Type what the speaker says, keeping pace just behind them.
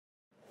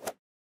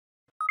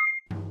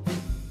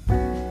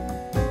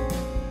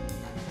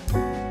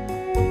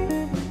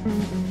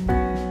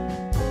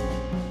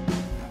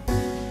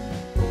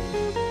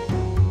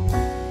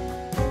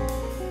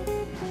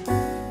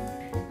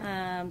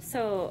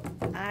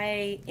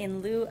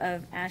in lieu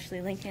of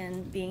Ashley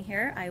Lincoln being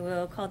here, I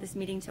will call this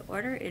meeting to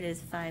order. It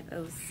is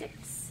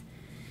 5:06,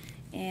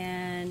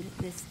 and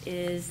this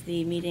is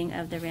the meeting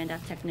of the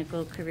Randolph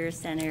Technical Career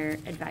Center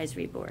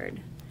Advisory Board.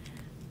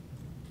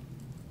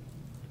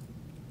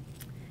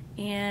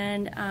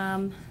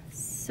 And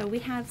so we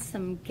have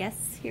some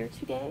guests here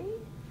today.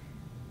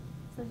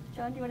 So,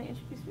 John, do you want to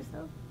introduce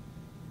yourself?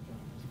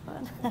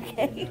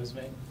 Okay.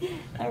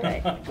 All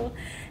right, cool.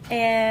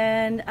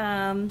 And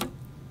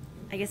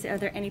I guess, are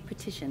there any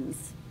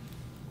petitions?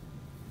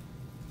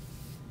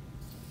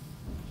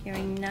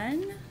 Hearing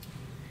none,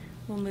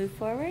 we'll move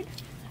forward.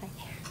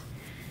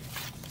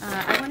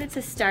 I wanted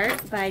to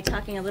start by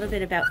talking a little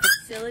bit about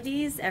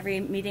facilities. Every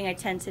meeting I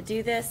tend to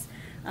do this,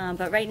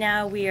 but right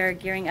now we are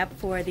gearing up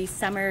for the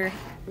summer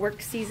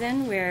work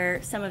season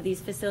where some of these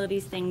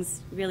facilities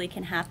things really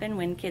can happen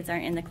when kids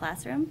aren't in the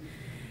classroom.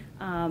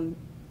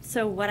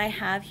 So what I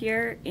have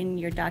here in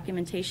your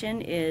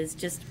documentation is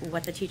just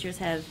what the teachers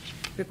have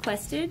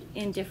requested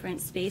in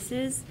different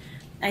spaces.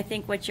 I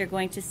think what you're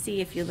going to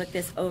see if you look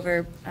this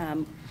over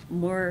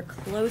more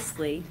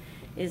closely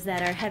is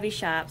that our heavy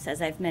shops,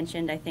 as I've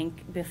mentioned I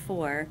think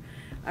before,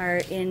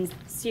 are in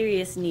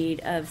serious need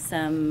of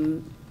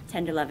some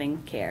tender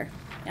loving care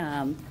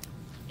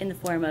in the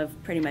form of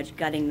pretty much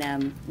gutting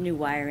them, new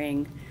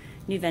wiring,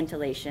 new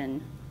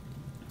ventilation,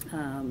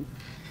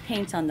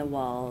 paint on the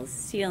walls,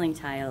 ceiling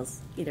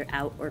tiles, either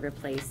out or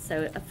replaced.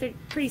 So a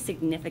pretty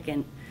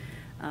significant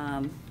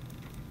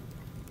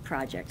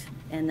project,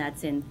 and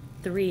that's in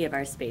 3 of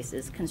our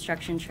spaces: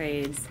 construction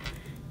trades,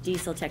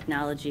 diesel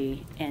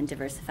technology, and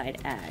diversified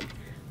ag.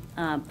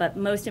 But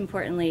most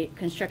importantly,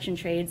 construction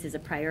trades is a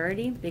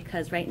priority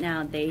because right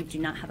now they do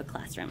not have a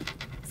classroom.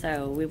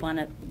 So we want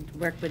to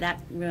work with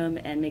that room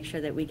and make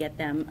sure that we get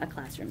them a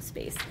classroom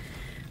space.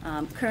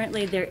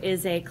 Currently there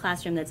is a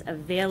classroom that's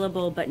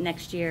available, but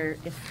next year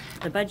if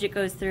the budget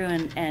goes through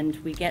and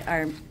we get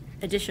our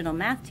additional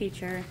math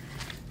teacher,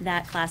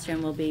 that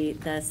classroom will be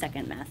the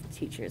second math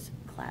teacher's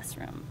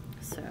classroom.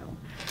 So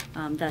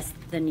thus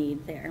the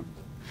need there.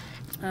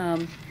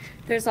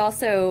 There's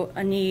also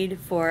a need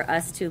for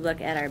us to look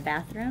at our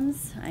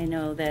bathrooms. I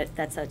know that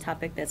that's a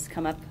topic that's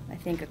come up, I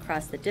think,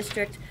 across the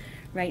district.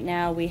 Right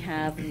now we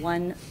have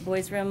 1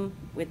 boys' room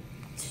with,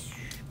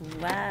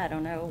 I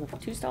don't know,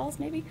 2 stalls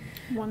maybe?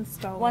 1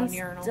 stall, 1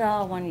 urinal. 1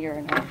 stall, 1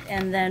 urinal.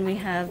 And then we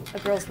have a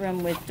girls'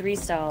 room with 3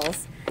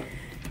 stalls,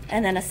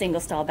 and then a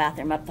single stall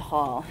bathroom up the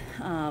hall.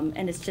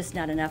 And it's just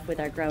not enough with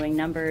our growing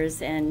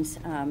numbers, and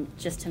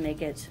just to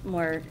make it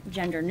more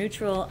gender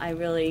neutral, I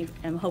really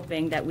am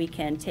hoping that we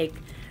can take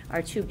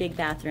our 2 big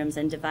bathrooms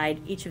and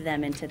divide each of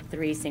them into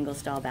 3 single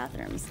stall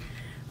bathrooms.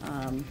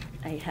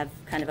 I have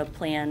kind of a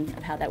plan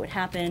of how that would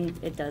happen.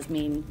 It does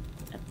mean,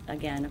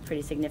 again, a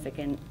pretty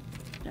significant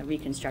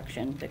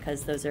reconstruction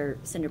because those are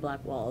cinder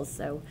block walls,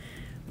 so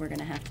we're going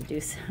to have to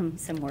do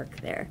some work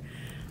there.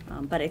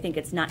 But I think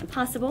it's not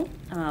impossible.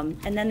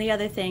 And then the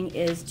other thing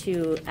is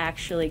to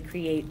actually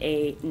create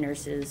a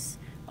nurse's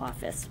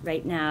office.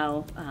 Right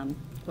now,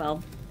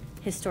 well,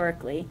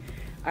 historically,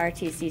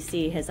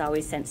 RTCC has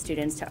always sent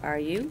students to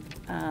RU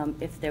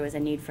if there was a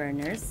need for a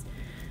nurse.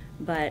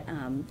 But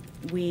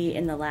we,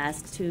 in the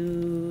last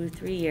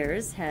 2-3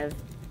 years, have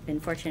been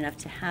fortunate enough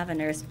to have a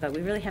nurse, but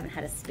we really haven't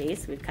had a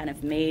space. We've kind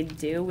of made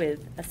do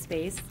with a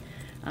space,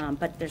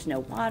 but there's no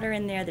water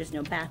in there, there's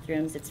no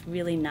bathrooms. It's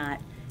really not,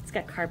 it's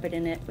got carpet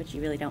in it, which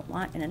you really don't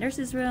want in a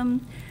nurse's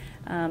room.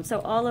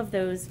 So all of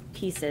those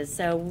pieces.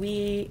 So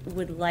we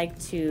would like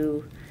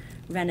to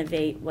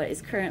renovate what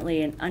is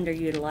currently an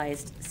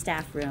underutilized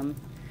staff room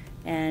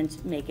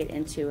and make it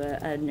into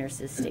a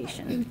nurse's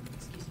station.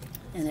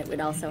 And it would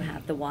also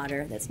have the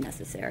water that's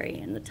necessary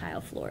and the tile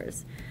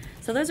floors.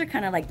 So those are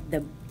kind of like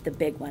the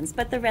big ones,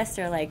 but the rest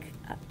are like,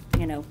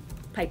 you know,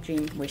 pipe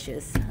dream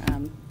wishes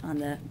on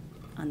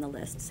the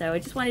list. So I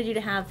just wanted you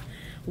to have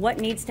what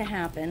needs to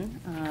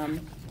happen.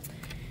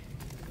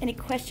 Any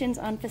questions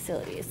on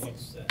facilities?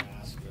 What's the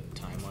ask for the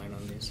timeline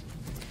on these?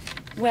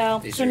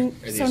 Well,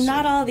 so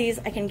not all of these,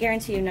 I can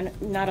guarantee you,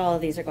 not all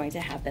of these are going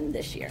to happen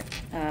this year.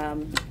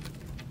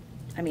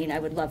 I mean, I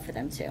would love for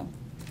them to,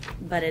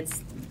 but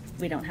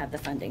we don't have the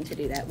funding to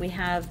do that. We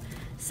have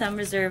some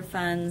reserve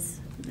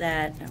funds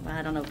that, well,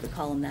 I don't know if we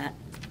call them that.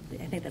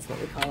 I think that's what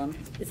we call them.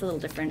 It's a little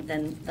different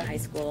than the high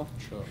school.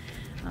 Sure.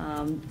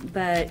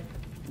 But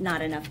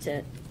not enough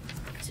to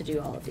do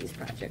all of these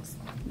projects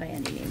by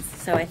any means.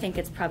 So I think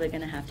it's probably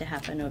going to have to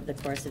happen over the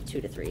course of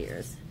 2 to 3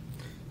 years.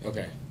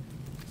 Okay.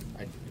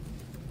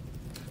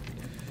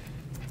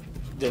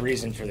 The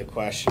reason for the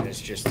question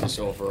is just this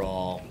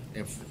overall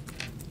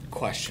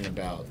question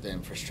about the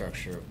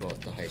infrastructure of both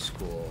the high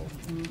school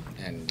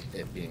and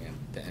it being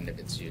at the end of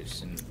its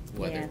use, and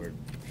whether we're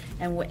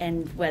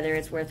and whether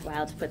it's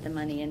worthwhile to put the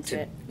money into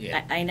it.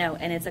 Yeah. I know,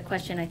 and it's a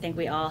question I think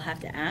we all have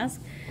to ask,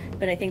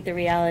 but I think the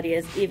reality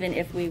is even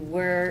if we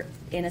were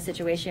in a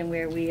situation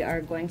where we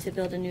are going to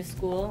build a new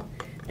school,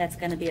 that's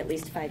going to be at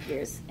least 5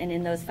 years, and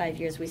in those 5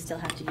 years we still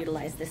have to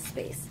utilize this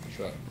space.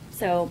 Sure.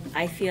 So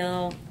I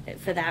feel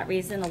for that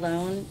reason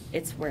alone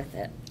it's worth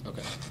it.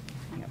 Okay.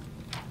 Yep.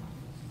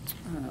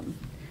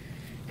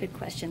 good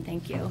question,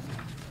 thank you.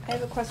 I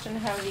have a question,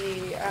 how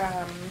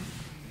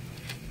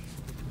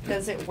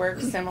does it work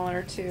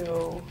similar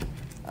to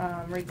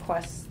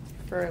requests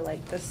for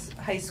like this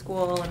high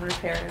school and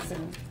repairs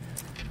and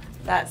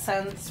that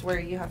sense where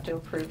you have to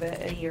approve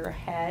it a year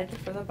ahead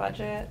for the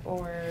budget,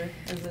 or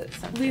is it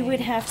something? We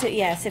would have to,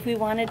 yes, if we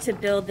wanted to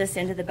build this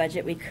into the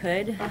budget, we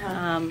could.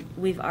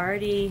 We've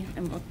already,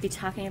 and we'll be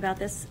talking about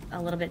this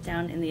a little bit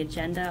down in the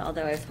agenda,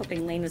 although I was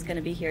hoping Lane was going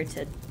to be here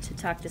to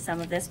talk to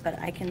some of this, but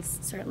I can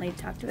certainly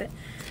talk to it.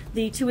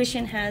 The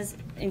tuition has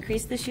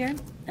increased this year.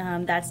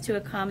 That's to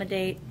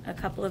accommodate a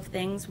couple of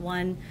things.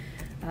 One,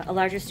 a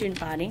larger student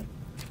body.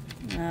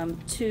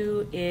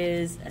 Two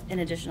is an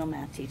additional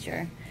math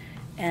teacher.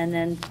 And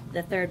then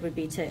the third would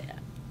be to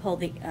pull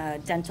the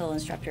dental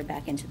instructor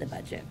back into the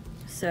budget.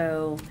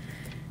 So,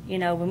 you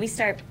know, when we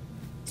start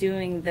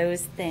doing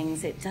those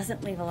things, it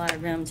doesn't leave a lot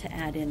of room to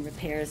add in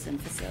repairs and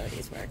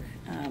facilities work.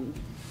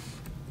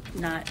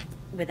 Not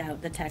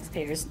without the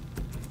taxpayers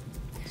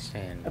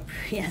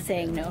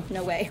saying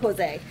no way,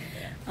 Jose.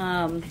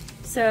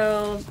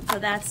 So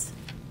that's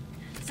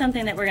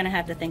something that we're going to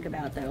have to think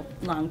about, though,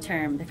 long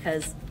term,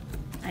 because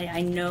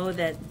I know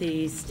that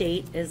the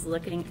state is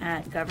looking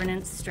at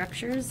governance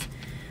structures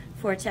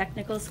for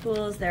technical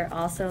schools. They're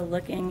also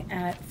looking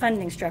at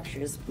funding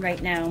structures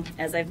right now.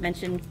 As I've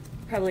mentioned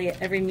probably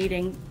at every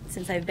meeting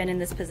since I've been in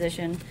this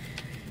position,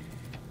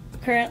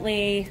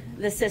 currently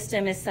the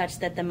system is such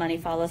that the money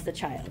follows the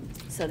child.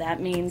 So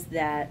that means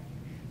that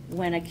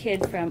when a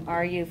kid from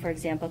RU, for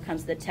example,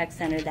 comes to the tech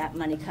center, that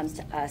money comes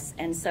to us.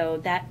 And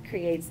so that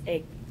creates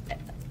a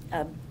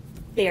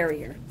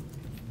barrier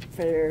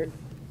for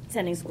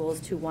sending schools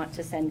to want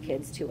to send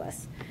kids to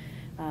us.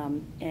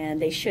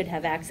 And they should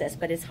have access,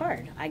 but it's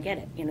hard. I get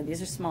it. You know,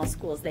 these are small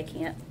schools. They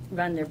can't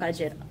run their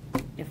budget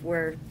if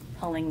we're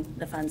pulling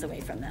the funds away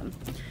from them.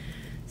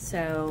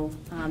 So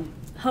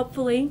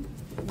hopefully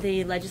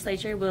the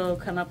legislature will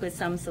come up with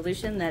some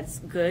solution that's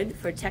good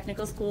for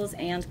technical schools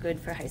and good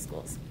for high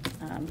schools.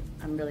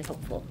 I'm really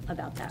hopeful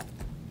about that.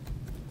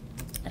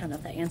 I don't know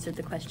if that answered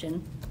the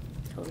question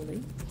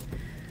totally.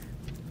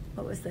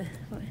 What was the...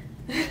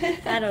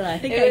 I don't know. I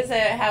think it was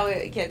how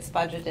it gets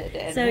budgeted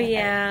in.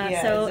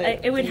 So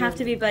it would have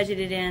to be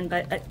budgeted in,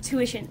 but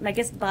tuition, I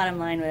guess bottom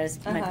line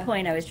was, my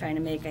point I was trying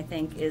to make, I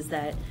think, is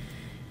that,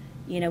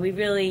 you know, we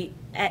really,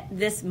 at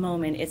this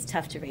moment, it's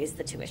tough to raise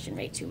the tuition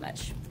rate too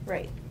much.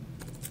 Right.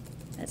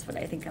 That's what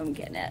I think I'm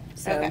getting at.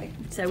 So, okay.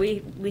 So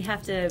we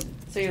have to.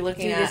 So you're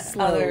looking at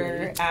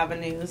other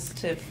avenues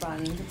to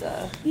fund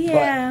the.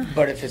 Yeah.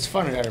 But if it's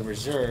funded out of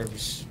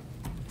reserves,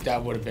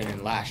 that would have been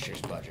in last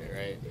year's budget,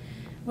 right?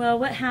 Well,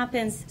 what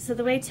happens, so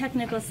the way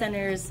technical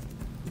centers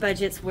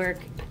budgets work,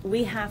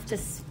 we have to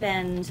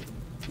spend,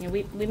 you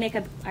know, we make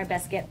our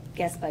best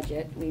guess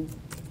budget, we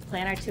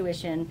plan our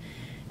tuition,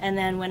 and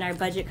then when our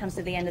budget comes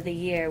to the end of the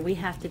year, we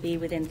have to be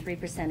within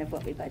 3% of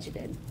what we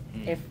budgeted.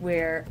 If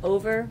we're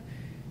over,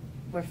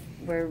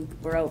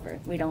 we're over.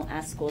 We don't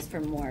ask schools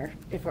for more.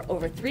 If we're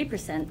over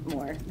 3%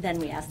 more, then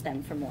we ask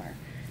them for more.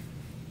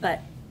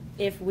 But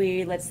if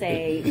we, let's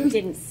say,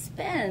 didn't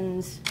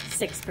spend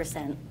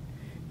 6%,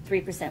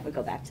 3% would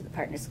go back to the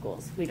partner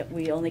schools.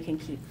 We only can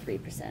keep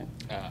 3%.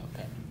 Oh,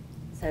 okay.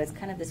 So it's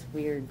kind of this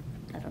weird,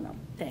 I don't know,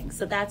 thing.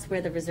 So that's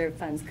where the reserve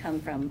funds come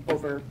from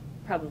over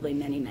probably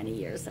many, many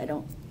years. I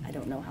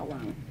don't know how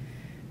long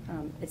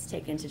it's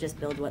taken to just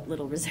build what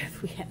little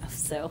reserve we have.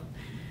 So,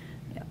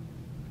 yeah.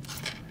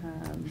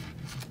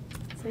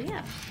 So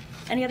yeah.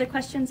 Any other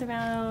questions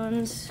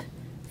around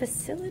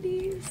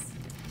facilities?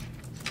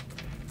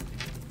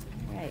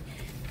 All right.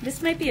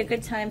 This might be a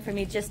good time for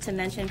me just to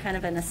mention kind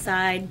of an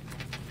aside.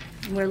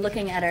 We're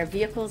looking at our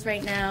vehicles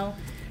right now.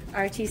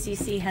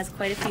 RTCC has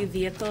quite a few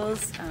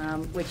vehicles,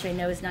 which I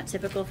know is not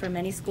typical for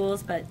many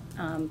schools, but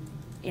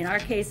in our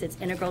case, it's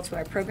integral to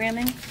our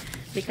programming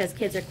because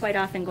kids are quite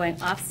often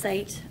going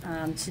off-site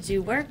to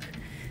do work.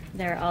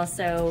 They're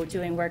also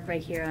doing work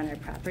right here on our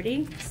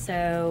property.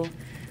 So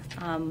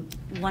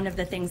one of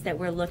the things that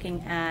we're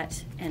looking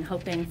at and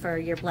hoping for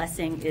your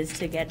blessing is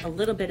to get a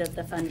little bit of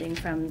the funding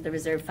from the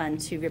reserve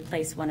fund to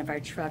replace one of our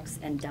trucks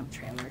and dump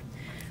trailer.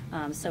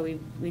 So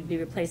we'd be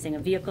replacing a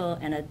vehicle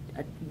and a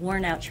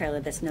worn-out trailer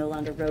that's no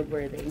longer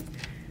roadworthy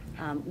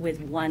with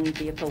one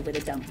vehicle with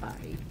a dump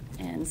body.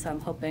 And so I'm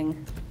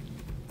hoping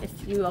if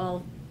you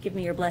all give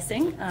me your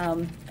blessing,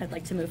 I'd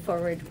like to move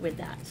forward with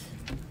that.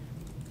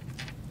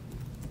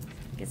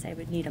 I guess I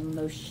would need a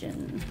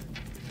motion.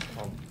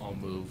 I'll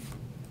move.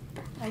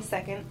 I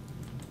second.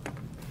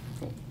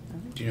 Cool.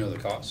 Do you know the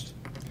cost?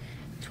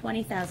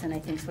 $20,000 I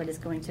think is what it's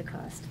going to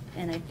cost.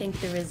 And I think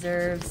the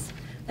reserves,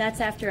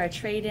 that's after our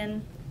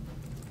trade-in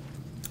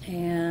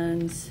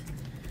and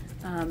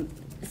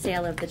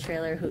sale of the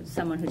trailer,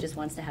 someone who just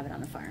wants to have it on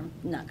the farm,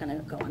 not going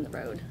to go on the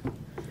road.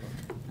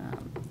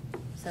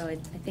 So I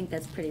think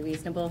that's pretty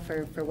reasonable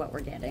for what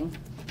we're getting.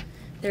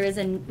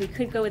 We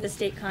could go with a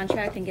state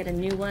contract and get a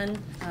new one,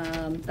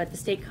 but the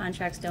state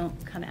contracts don't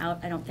come out,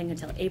 I don't think,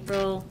 until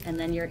April, and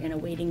then you're in a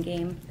waiting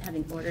game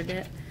having ordered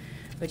it,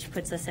 which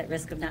puts us at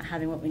risk of not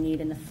having what we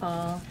need in the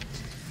fall.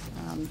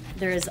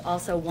 There is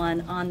also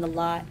one on the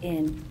lot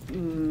in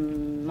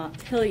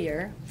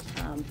Montpelier,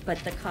 but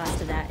the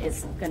cost of that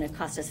is going to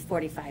cost us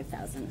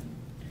 $45,000.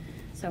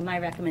 So my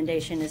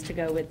recommendation is to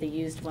go with the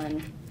used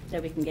one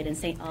that we can get in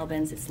St.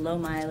 Albans. It's low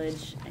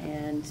mileage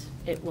and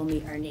it will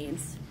meet our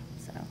needs.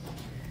 So,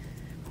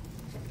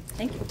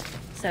 thank you.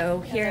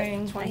 So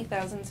hearing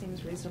 20,000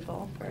 seems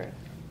reasonable for a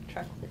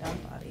truck with a down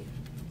body.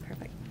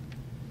 Perfect.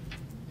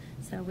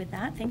 So with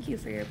that, thank you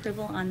for your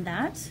approval on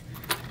that.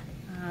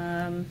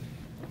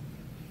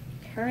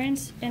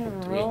 Current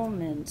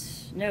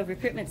enrollment, no,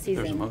 recruitment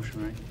season. There's a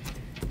motion, right?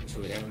 So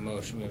we have a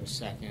motion, we have a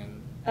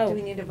second. Oh, Do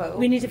we need to vote?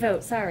 We need to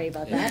vote, sorry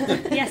about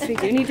that. Yes, we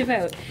do need to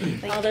vote.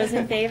 All those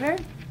in favor?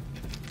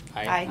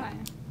 Aye.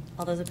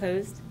 All those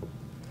opposed? All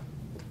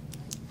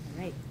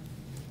right,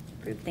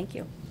 approved, thank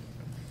you.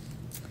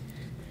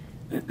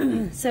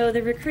 So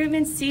the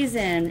recruitment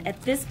season,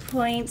 at this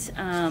point,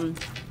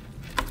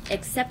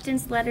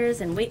 acceptance letters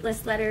and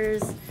waitlist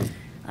letters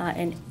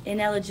and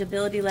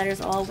ineligibility letters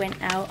all went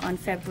out on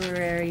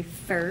February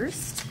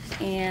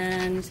 1st.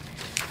 And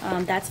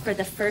that's for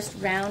the first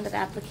round of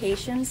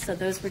applications, so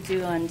those were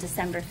due on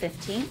December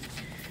 15th.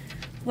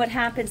 What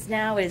happens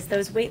now is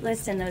those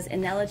waitlists and those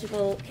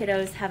ineligible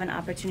kiddos have an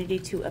opportunity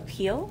to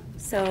appeal.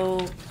 So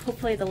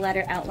hopefully the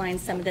letter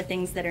outlines some of the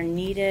things that are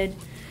needed,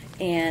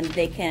 and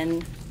they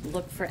can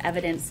look for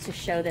evidence to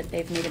show that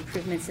they've made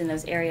improvements in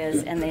those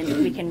areas, and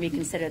then we can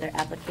reconsider their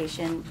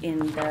application in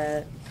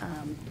the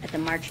at the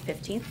March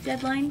 15th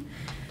deadline.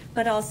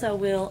 But also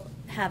we'll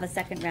have a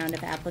second round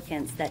of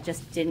applicants that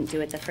just didn't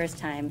do it the first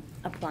time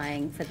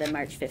applying for the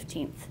March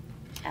 15th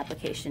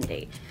application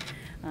date.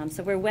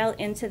 So we're well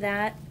into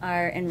that.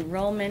 Our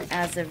enrollment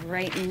as of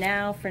right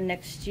now for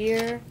next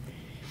year,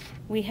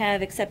 we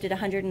have accepted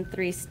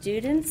 103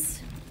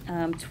 students.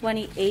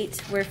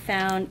 28 were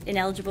found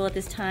ineligible at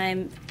this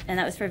time, and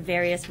that was for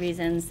various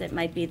reasons. It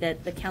might be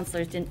that the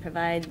counselors didn't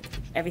provide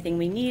everything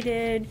we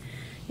needed,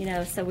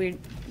 so a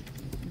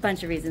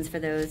bunch of reasons for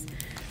those.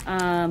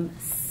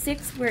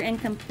 6 were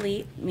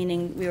incomplete,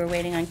 meaning we were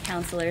waiting on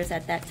counselors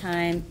at that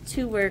time.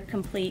 2 were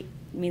complete,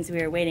 means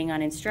we were waiting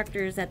on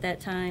instructors at that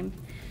time.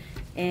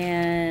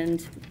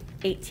 And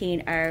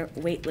 18 are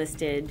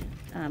waitlisted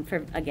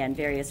for, again,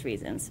 various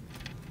reasons.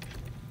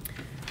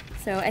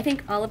 So I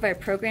think all of our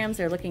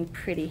programs are looking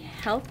pretty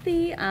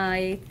healthy.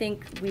 I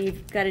think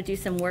we've got to do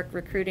some work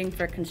recruiting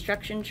for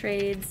construction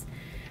trades.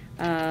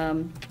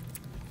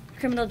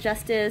 Criminal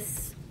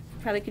justice,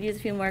 probably could use a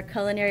few more.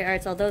 Culinary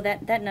arts, although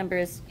that number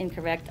is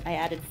incorrect, I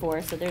added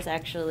 4, so there's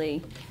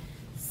actually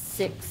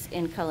 6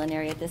 in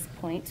culinary at this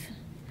point.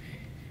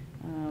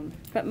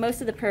 But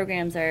most of the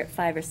programs are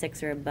 5 or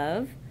 6 or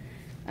above,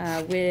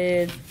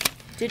 with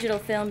digital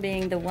film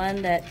being the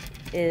one that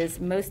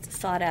is most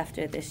sought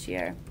after this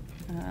year.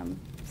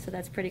 So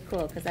that's pretty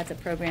cool, because that's a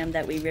program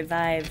that we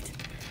revived,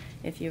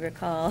 if you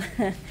recall.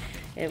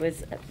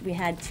 We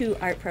had 2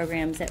 art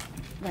programs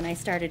when I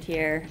started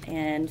here,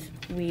 and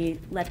we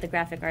let the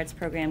graphic arts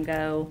program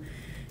go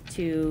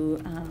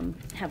to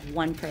have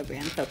one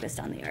program focused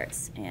on the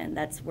arts, and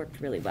that's worked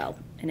really well.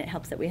 And it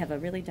helps that we have a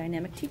really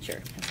dynamic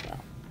teacher as well.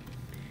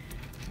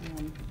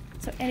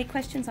 So any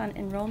questions on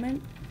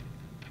enrollment?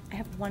 I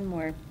have one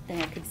more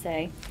thing I could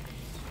say.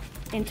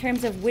 In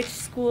terms of which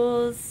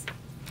schools,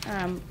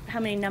 how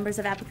many numbers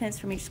of applicants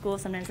from each school,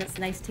 sometimes that's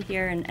nice to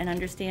hear and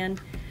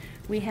understand.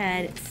 We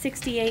had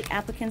 68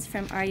 applicants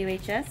from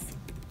RUHS.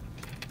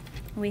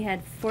 We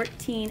had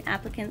 14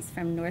 applicants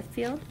from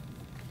Northfield.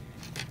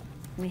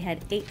 We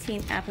had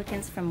 18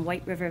 applicants from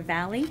White River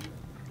Valley.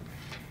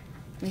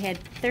 We had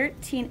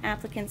 13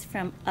 applicants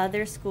from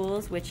other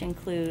schools, which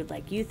include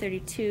like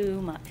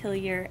U32,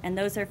 Montpelier, and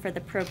those are for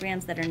the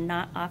programs that are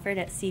not offered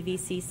at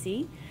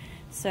CVCC.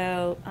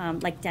 So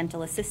like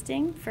dental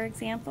assisting, for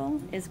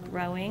example, is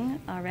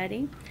growing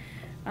already.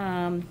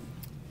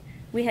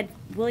 We had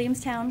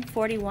Williamstown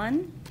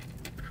 41,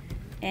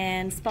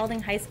 and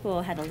Spalding High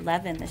School had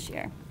 11 this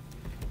year.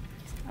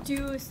 So.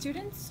 Do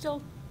students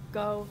still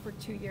go for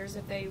 2 years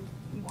if they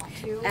want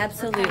to?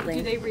 Absolutely.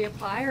 Do they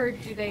reapply, or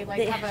do they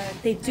have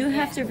a? They do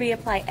have to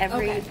reapply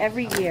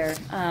every year.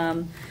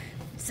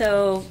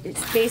 So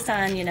it's based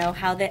on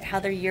how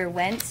their year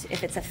went,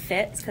 if it's a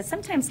fit, because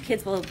sometimes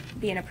kids will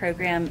be in a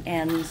program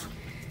and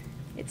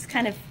it's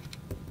kind of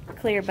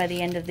clear by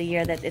the end of the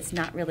year that it's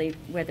not really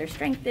where their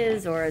strength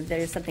is, or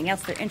there's something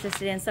else they're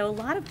interested in. So a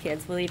lot of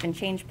kids will even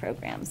change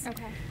programs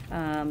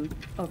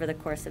over the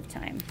course of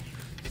time.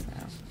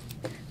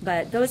 So,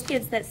 but those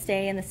kids that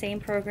stay in the same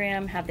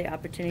program have the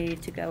opportunity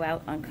to go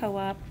out on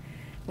co-op,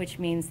 which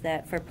means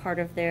that for part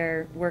of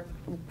their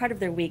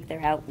week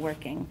they're out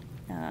working.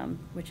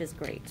 Which is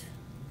great.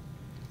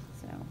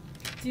 So.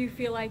 Do you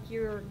feel like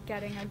you're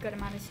getting a good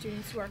amount of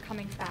students who are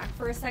coming back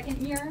for a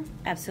second year?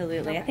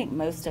 Absolutely. Okay. I think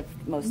most of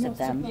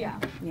them. Yeah.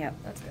 Yep.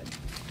 That's good.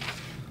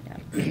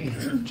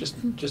 Yeah.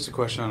 Just a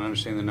question on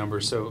understanding the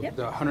numbers. So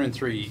the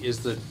 103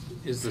 is the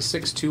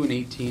 6'2" and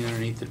 18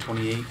 underneath the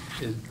 28.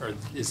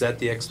 Is that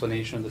the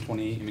explanation of the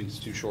 28? I mean, it's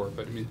too short,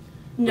 but I mean.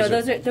 No,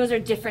 those are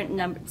different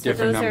numbers.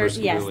 Different numbers.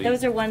 Yes,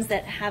 those are ones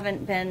that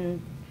haven't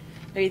been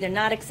they're either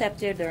not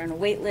accepted, they're on a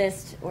wait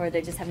list, or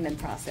they just haven't been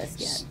processed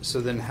yet.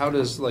 So then how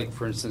does, like,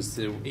 for instance,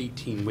 the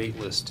 18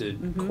 waitlisted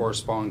Mhm.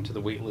 correspond to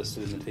the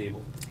waitlisted in the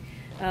table?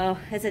 Oh,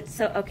 is it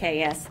so? Okay,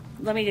 yes.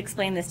 Let me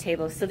explain this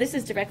table. So this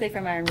is directly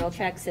from our Enroll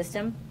Track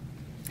system,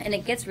 and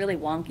it gets really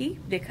wonky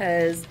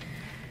because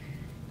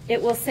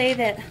it will say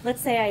that,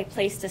 let's say I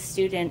placed a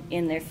student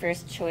in their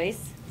first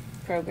choice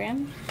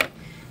program,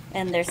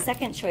 and their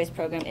second choice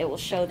program, it will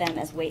show them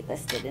as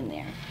waitlisted in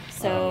there.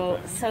 So,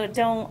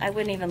 I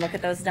wouldn't even look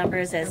at those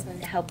numbers as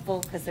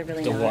helpful because they're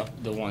really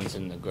not. The ones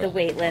in the The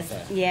wait list,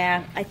 Okay.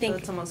 yeah, I So think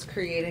it's almost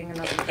creating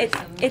another it's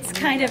person. it's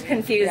kind of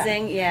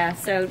confusing, Yeah.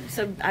 yeah.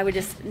 So I would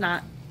just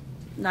not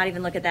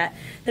even look at that.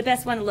 The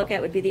best one to look at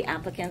would be the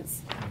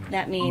applicants.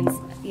 That means,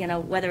 you know,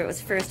 whether it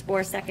was first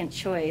or second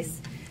choice,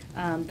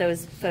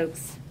 those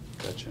folks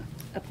Gotcha.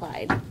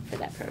 applied for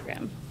that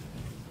program.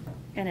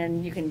 And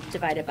then you can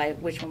divide it by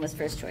which one was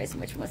first choice and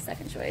which one was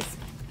second choice.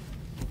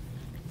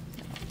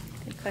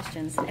 Good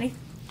questions.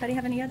 Anybody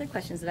have any other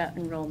questions about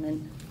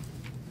enrollment?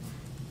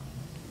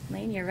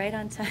 Lane, you're right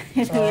on time.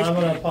 I'm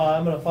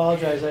gonna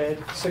apologize. I had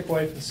a sick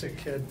wife and sick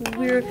kid.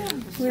 We're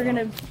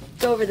gonna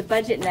go over the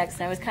budget next,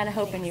 and I was kind of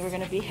hoping you were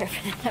gonna be here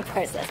for that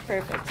part, so that's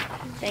perfect.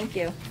 Thank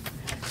you.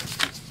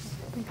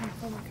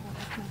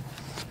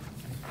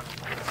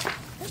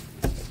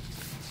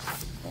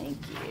 Thank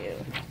you.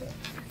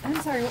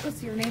 I'm sorry, what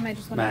was your name? I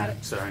just want to add Matt,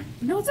 it. sorry.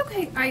 No, it's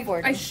okay.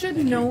 Gordon. I should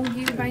know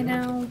you by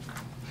now.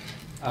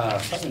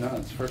 Probably not,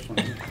 it's the first one.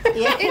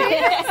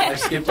 Yeah. I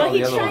skipped all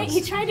the other ones.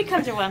 He tried to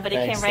come to one, but he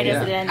came Thanks, right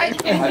as it yeah. ended.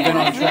 I've been on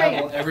That's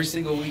travel right. every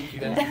single week, you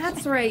guys.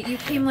 That's right. You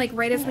came like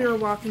right as we were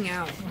walking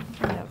out.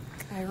 Yep.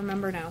 I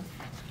remember now.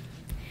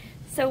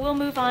 So we'll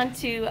move on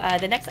to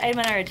the next item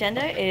on our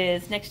agenda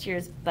is next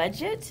year's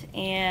budget.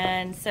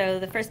 And so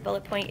the first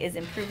bullet point is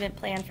improvement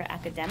plan for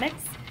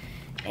academics.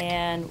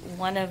 And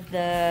one of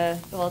the,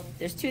 well,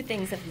 there's two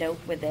things of note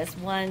with this.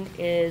 One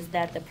is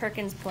that the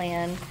Perkins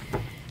plan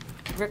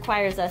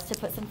requires us to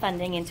put some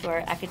funding into our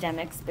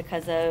academics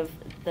because of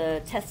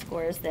the test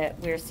scores that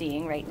we're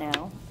seeing right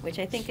now, which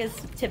I think is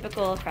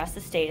typical across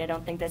the state. I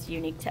don't think that's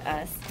unique to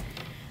us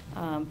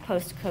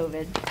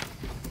post-COVID.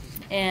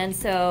 And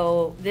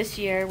so this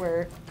year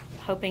we're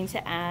hoping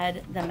to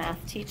add the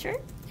math teacher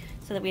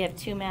so that we have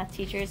 2 math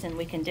teachers and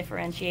we can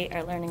differentiate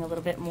our learning a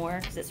little bit more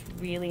because it's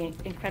really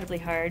incredibly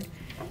hard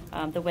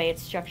the way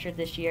it's structured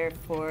this year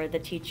for the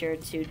teacher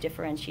to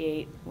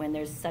differentiate when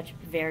there's such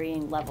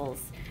varying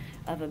levels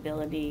of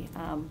ability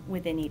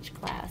within each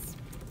class.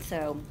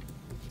 So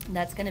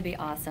that's going to be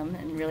awesome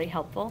and really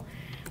helpful.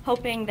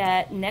 Hoping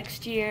that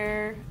next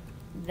year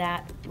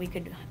that we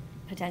could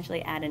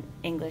potentially add an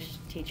English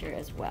teacher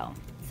as well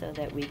so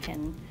that we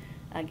can,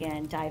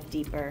 again, dive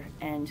deeper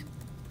and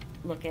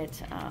look at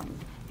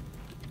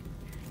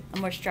a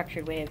more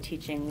structured way of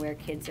teaching where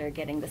kids are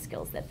getting the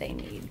skills that they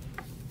need.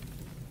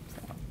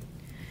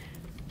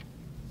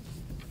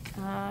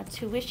 So,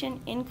 tuition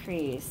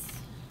increase.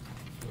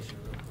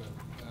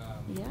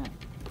 Yeah.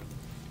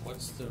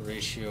 What's the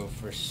ratio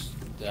for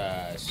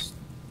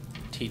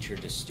teacher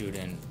to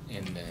student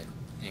in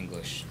the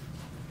English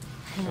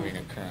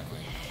arena currently?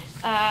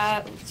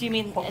 Do you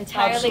mean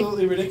entirely?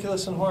 Absolutely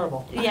ridiculous and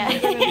horrible. Yeah.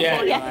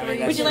 Yeah, Yeah. I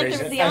mean, Would you that's like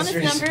reason- the that's honest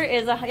reason. number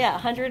is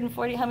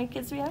 140. How many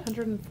kids do we have?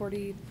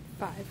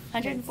 145.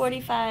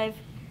 145.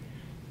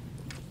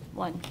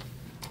 1.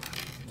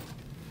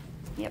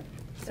 Yep.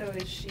 So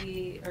is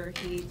she or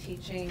he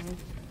teaching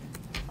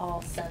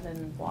all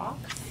 7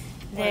 blocks?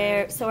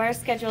 So our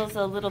schedule is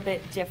a little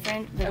bit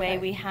different. The way Okay.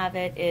 we have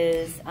it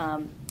is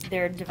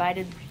they're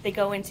divided. They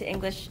go into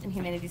English and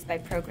Humanities by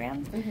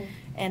program, Mhm.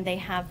 and they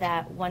have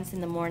that once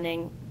in the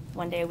morning,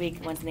 1 day a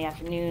week, once in the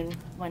afternoon,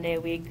 1 day a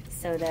week,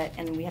 so that,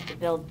 and we have to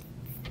build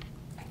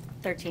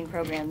 13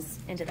 programs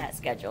into that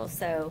schedule.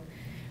 So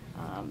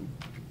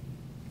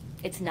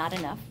it's not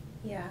enough.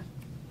 Yeah.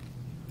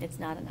 It's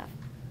not enough.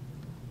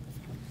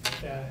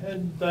 Yeah,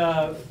 and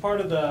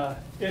part of the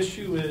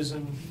issue is,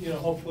 and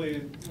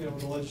hopefully,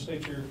 the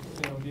legislature,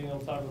 being able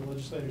to talk with the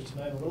legislators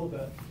tonight a little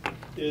bit,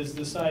 is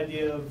this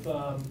idea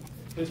of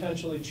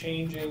potentially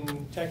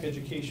changing tech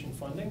education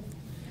funding,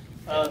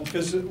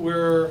 because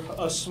we're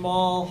a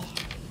small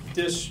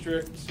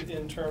district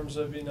in terms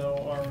of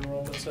our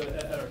enrollments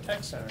at our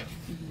tech center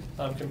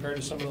compared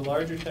to some of the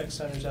larger tech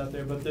centers out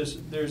there. But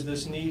there's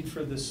this need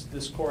for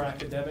this core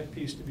academic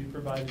piece to be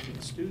provided to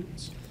the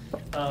students.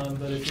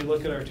 But if you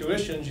look at our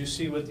tuitions, you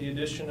see what the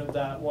addition of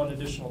that one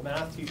additional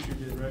math teacher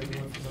did, right?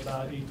 We went from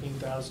about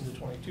 18,000 to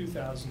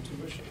 22,000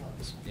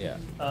 tuition-wise. Yeah.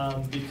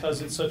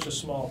 Because it's such a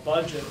small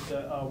budget,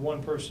 a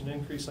one-person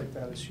increase like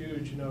that is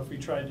huge. If we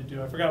tried to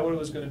do, I forgot what it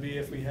was going to be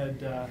if we had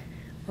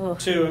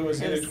 2. It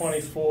was either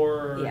 24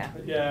 or,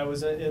 it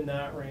was in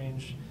that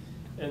range.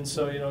 And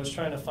so, I was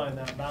trying to find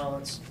that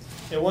balance.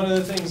 And one of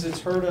the things that's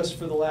hurt us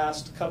for the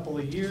last couple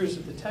of years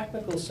at the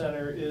technical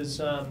center is,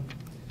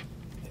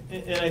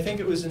 and I think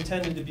it was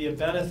intended to be a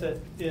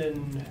benefit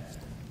in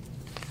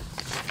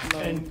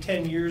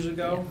 10 years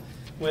ago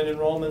when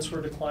enrollments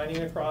were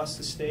declining across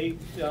the state,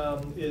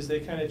 is they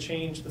kind of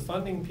changed the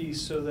funding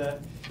piece so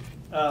that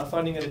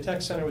funding at a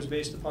tech center was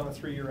based upon a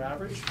 3-year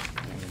average.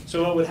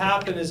 So what would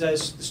happen is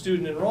as the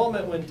student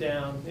enrollment went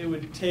down, it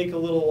would take a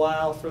little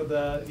while for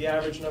the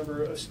average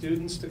number of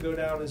students to go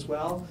down as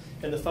well,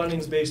 and the funding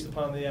is based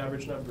upon the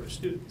average number of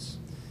students.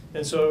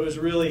 And so it was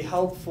really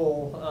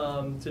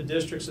helpful to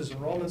districts as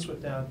enrollments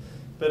went down.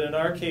 But in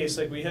our case,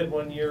 like we had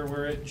one year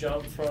where it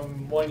jumped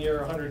from 1 year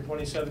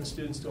 127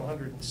 students to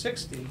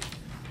 160.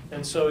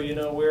 And so, you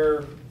know,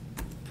 we're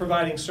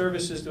providing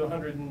services to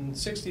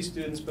 160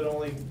 students, but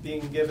only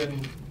being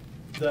given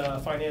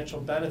the financial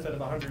benefit of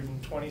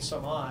 120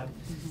 some odd.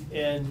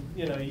 And,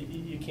 you know,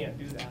 you can't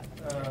do that.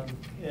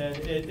 And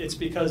it's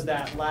because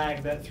that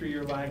lag, that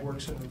 3-year lag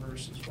works in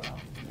reverse as well.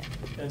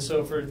 And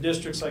so for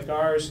districts like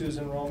ours, whose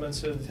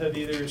enrollments have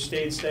either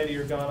stayed steady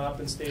or gone up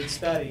and stayed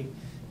steady,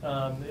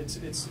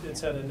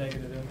 it's had a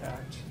negative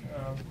impact.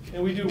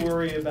 And we do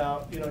worry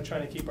about, you know,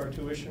 trying to keep our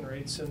tuition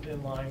rates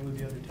in line with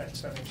the other tech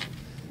centers.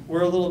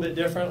 We're a little bit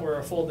different. We're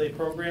a full-day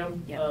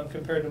program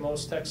compared to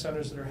most tech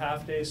centers that are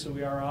half-day, so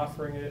we are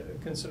offering it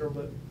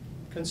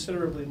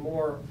considerably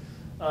more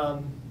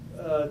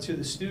to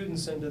the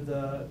students and to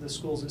the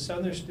schools that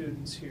send their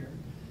students here.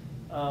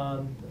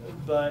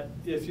 But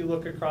if you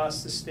look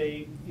across the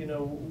state, you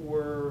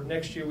know,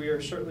 next year we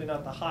are certainly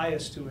not the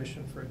highest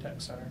tuition for a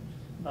tech center,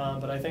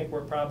 but I think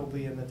we're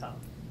probably in the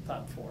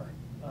top 4.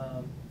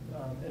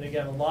 And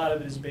again, a lot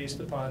of it is based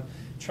upon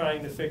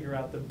trying to figure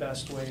out the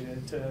best way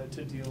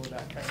to deal with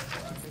that kind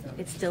of academic.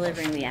 It's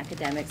delivering the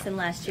academics. And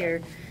last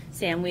year,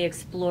 Sam, we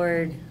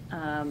explored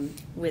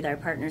with our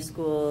partner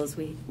schools,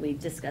 we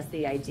discussed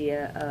the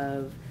idea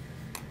of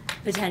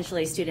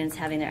potentially students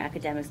having their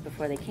academics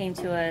before they came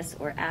to us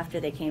or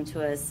after they came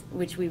to us,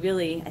 which we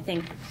really, I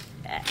think,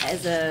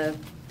 as a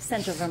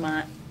Central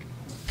Vermont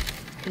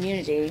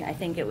community, I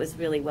think it was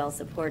really well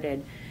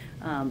supported.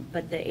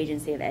 But the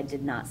Agency of Ed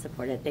did not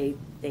support it.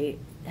 They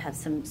have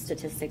some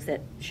statistics that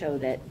show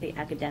that the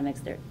academics,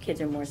 their kids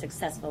are more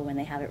successful when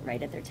they have it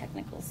right at their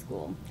technical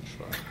school.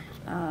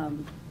 Sure.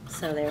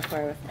 So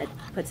therefore, it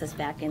puts us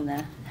back in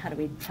the how do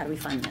we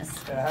fund this?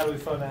 Yeah, how do we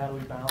fund it? How do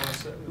we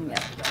balance it with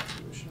that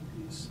tuition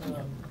piece?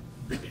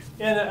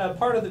 And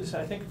part of the,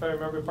 I think if I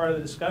remember, part of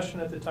the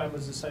discussion at the time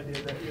was this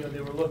idea that, you know,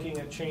 they were looking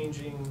at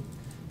changing,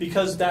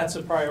 because that's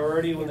a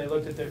priority when they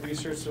looked at their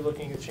research, they're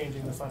looking at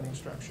changing the funding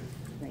structure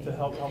to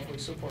hopefully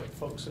support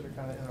folks that are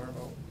kind of in our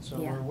boat. So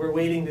we're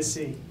waiting to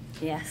see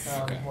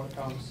what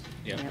comes.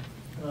 Yeah.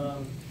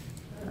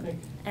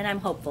 And I'm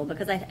hopeful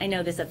because I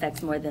know this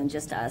affects more than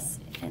just us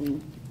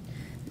and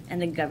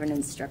the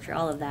governance structure,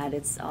 all of that.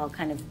 It's all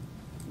kind of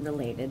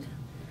related.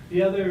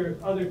 The other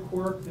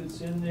quirk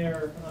that's in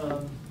there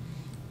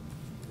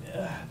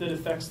that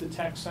affects the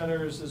tech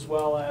centers as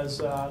well as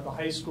the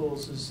high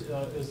schools is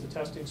the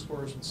testing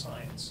scores in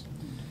science.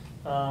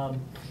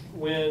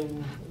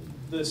 When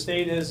the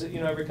state has, you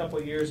know, every couple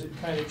of years it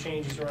kind of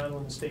changes around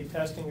when the state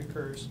testing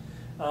occurs.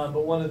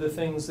 But one of the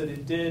things that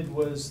it did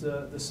was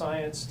the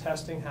science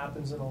testing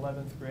happens in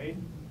 11th grade.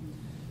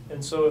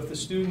 And so if the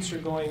students are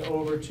going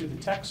over to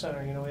the tech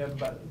center, you know, we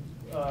have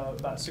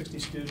about 60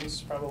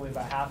 students, probably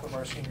about half of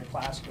our senior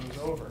class goes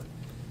over.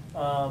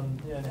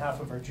 And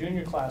half of our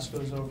junior class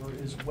goes over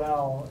as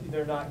well.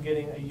 They're not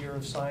getting a year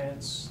of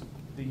science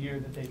the year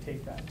that they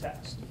take that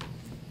test.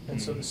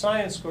 And so the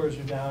science scores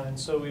are down, and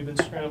so we've been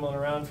scrambling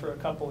around for a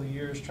couple of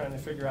years trying to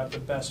figure out the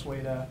best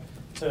way to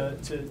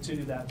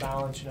do that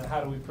balance. You know,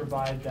 how do we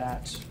provide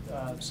that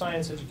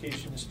science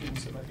education to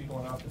students that might be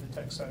going off to the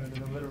tech center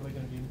that are literally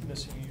going to be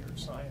missing a year of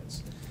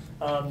science?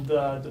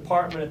 The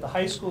department at the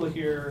high school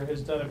here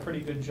has done a pretty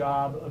good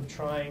job of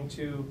trying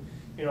to,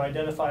 you know,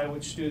 identify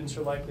which students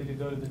are likely to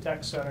go to the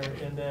tech center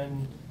and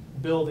then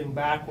building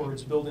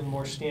backwards, building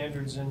more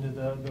standards into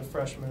the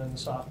freshman and the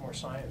sophomore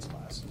science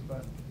classes.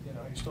 But, you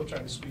know, you're still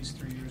trying to squeeze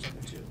 3 years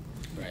into 2.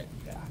 Right.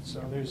 Yeah, so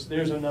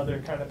there's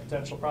another kind of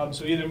potential problem.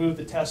 So either move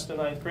the test to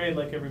 9th grade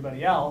like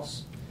everybody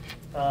else,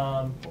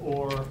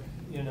 or,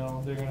 you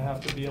know, they're going to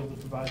have to be able to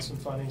provide some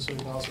funding so we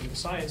can also get a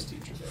science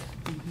teacher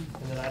there.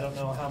 And then I don't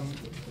know how,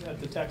 at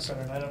the tech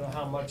center, and I don't know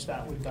how much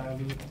that would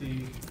dilute the,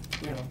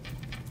 you know,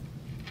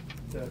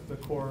 the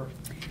core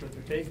that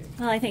they're taking.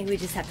 Well, I think we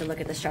just have to look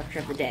at the structure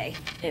of the day.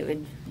 It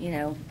would, you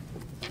know,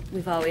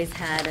 we've always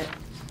had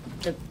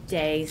the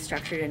day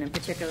structured in a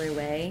particular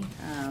way,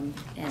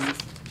 and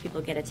people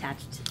get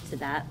attached to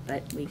that,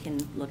 but we can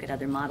look at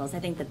other models. I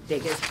think the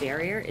biggest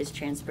barrier is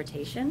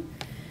transportation,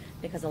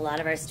 because a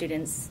lot of our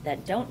students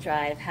that don't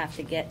drive have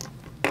to get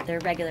their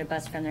regular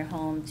bus from their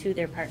home to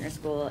their partner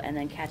school and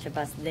then catch a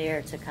bus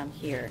there to come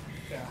here.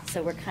 Yeah.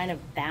 So we're kind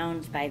of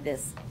bound by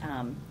this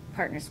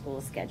partner school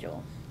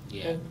schedule.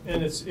 Yeah.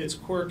 And it's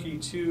quirky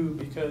too,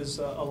 because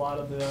a lot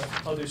of the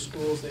other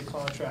schools, they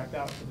contract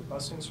out for the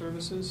busing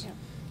services. Yeah.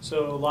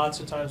 So lots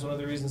of times one of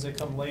the reasons they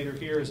come later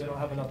here is they don't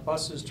have enough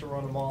buses to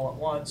run them all at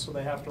once, so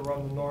they have to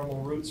run the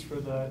normal routes for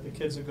the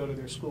kids that go to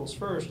their schools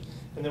first,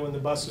 and then when the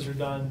buses are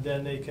done,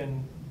 then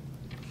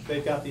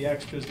they've got the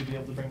extras to be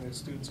able to bring their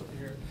students over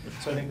here.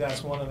 So I think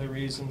that's one of the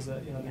reasons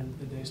that, you know,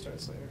 the day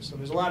starts later. So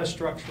there's a lot of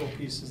structural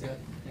pieces that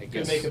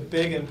could make a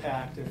big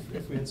impact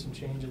if we had some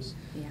changes.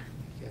 Yeah.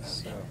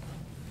 Yes.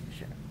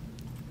 Sure.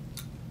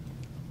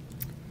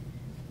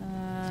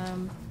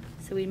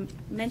 So we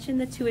mentioned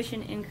the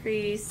tuition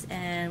increase,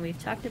 and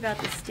we've talked about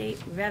the state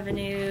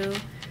revenue.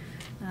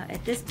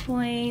 At this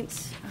point,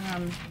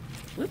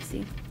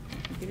 whoopsie,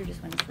 my computer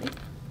just went to sleep.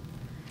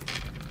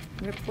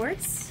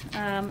 Reports.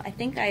 I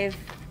think I've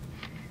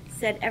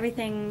said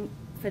everything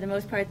for the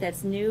most part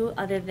that's new,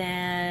 other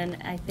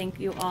than I think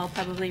you all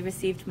probably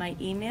received my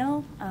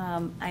email.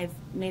 I've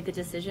made the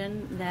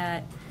decision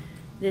that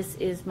this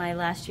is my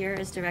last year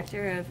as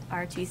director of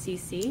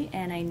RTCC,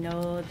 and I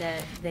know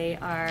that they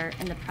are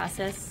in the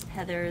process.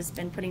 Heather's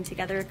been putting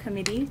together a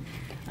committee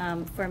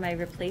for my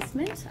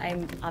replacement.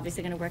 I'm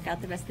obviously going to work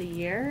out the rest of the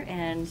year,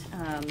 and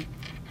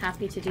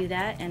happy to do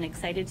that and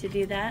excited to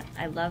do that.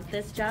 I love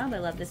this job. I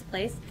love this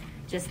place.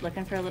 Just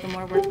looking for a little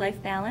more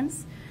work-life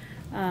balance.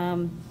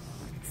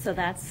 So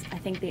that's, I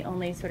think, the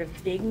only sort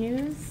of big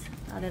news.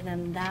 Other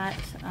than that,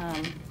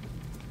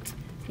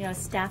 you know,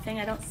 staffing,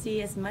 I don't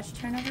see as much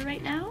turnover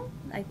right now.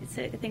 I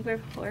think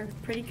we're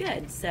pretty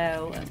good.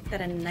 So I've got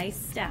a nice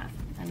staff,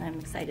 and I'm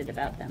excited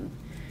about them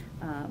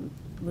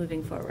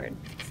moving forward.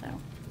 So.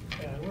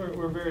 Yeah,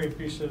 we're very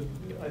appreciative.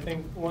 I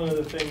think one of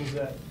the things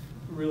that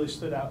really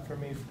stood out for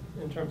me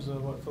in terms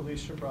of what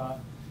Felicia brought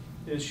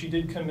is she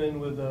did come in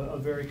with a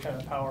very kind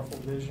of powerful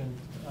vision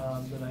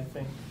that I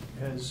think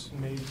has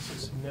made a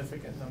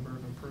significant number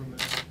of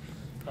improvements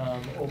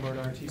over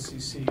at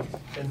RTCC,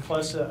 and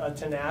plus a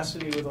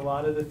tenacity with a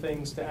lot of the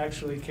things to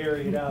actually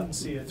carry it out and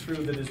see it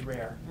through that is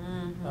rare.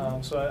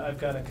 Mm-hmm. So I've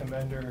got to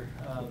commend her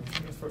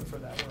for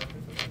that work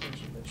and for that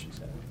vision that she's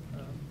had.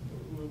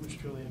 It was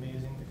truly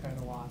amazing to kind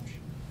of watch.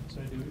 So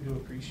I do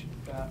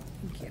appreciate that.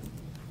 Thank you.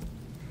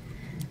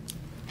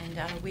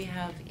 And we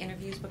have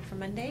interviews booked for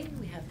Monday.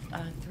 We have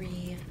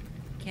 3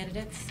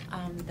 candidates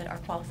that are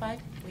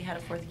qualified. We had a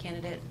 4th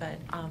candidate, but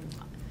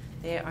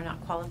they are not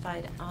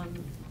qualified.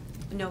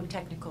 No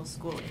technical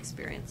school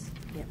experience.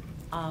 Yep.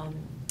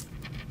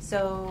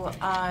 So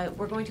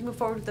we're going to move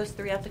forward with those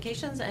 3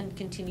 applications and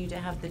continue to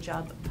have the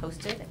job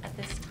posted at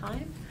this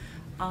time,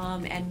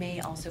 and may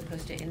also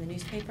post it in the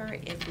newspaper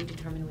if we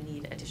determine we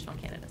need additional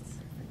candidates.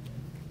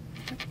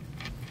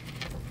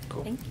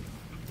 Cool. Thank you.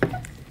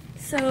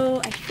 So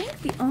I think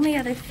the only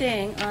other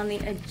thing on the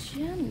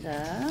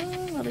agenda,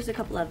 well, there's a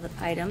couple of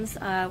items.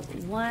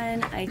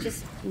 One, I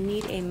just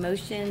need a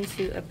motion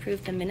to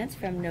approve the minutes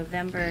from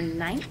November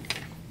 9th.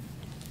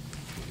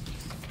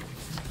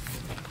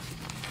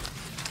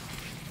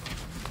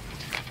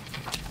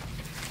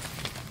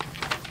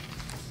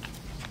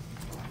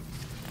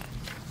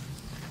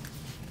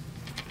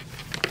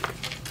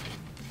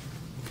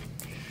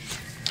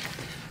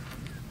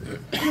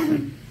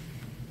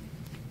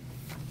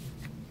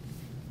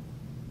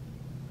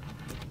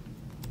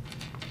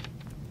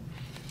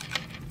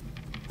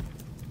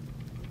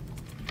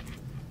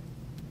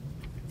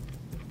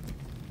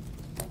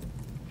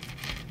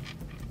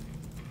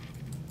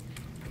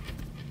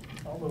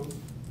 I'll move.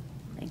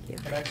 Thank you.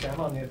 And actually, I'm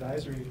on the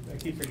advisory. I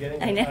keep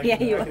forgetting. I know, that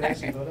yeah, you I can are.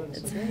 actually vote on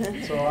this. That's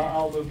right. So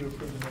I'll move to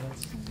approve the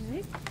minutes. All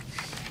right.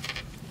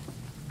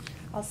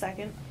 I'll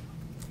second.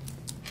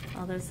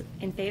 All those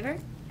in favor?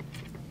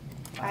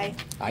 Aye.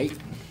 Aye.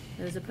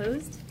 Those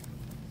opposed?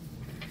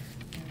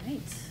 All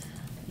right,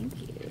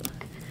 thank you.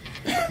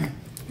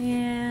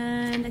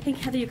 And I think,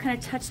 Heather, you kind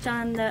of touched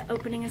on the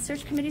opening and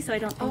search committee, so I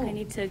don't think I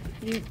need to,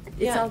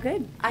 it's all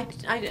good.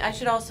 I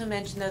should also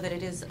mention, though, that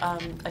it is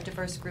a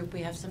diverse group.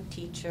 We have some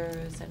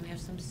teachers and we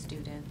have some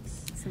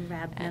students. Some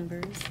RAB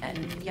members.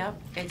 And yep,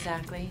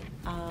 exactly.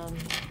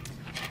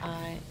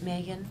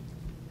 Megan.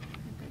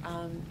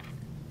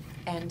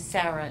 And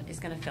Sarah is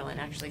going to fill in.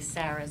 Actually,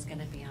 Sarah is going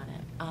to be on it.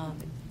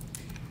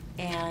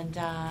 And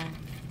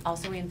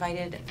also we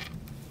invited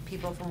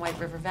people from White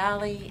River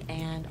Valley,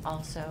 and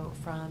also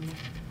from,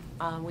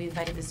 we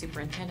invited the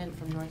superintendent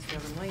from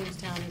Northfield and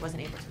Williamstown. He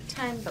wasn't able to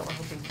attend, but we're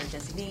hoping for a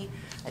designee.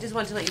 I just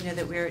wanted to let you know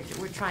that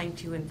we're trying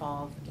to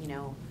involve, you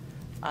know,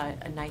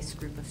 a nice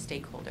group of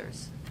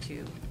stakeholders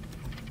to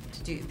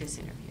do this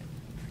interview.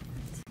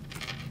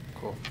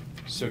 Cool.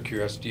 So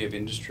curious, do you have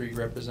industry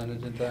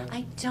represented in that?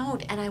 I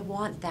don't, and I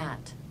want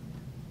that.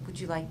 Would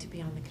you like to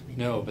be on the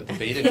committee? No, but the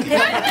beta. Get into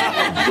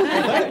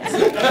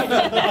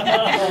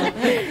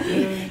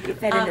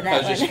that I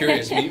was just one.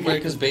 curious,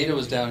 because Beta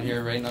was down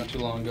here, right, not too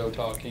long ago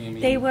talking. I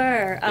mean, They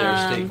were. They're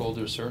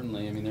stakeholders,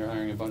 certainly. I mean, they're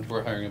hiring a bunch.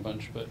 We're hiring a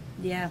bunch, but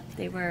Yeah,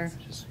 they were.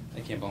 just I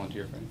can't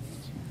volunteer for anything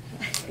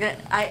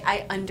else.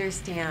 I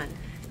understand,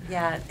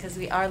 yeah, because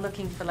we are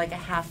looking for like a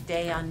half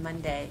day on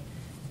Monday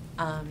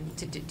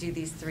to do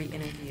these 3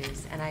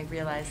 interviews, and I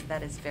realize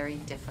that is very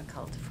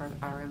difficult for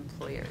our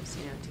employers,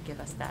 you know, to give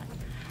us that.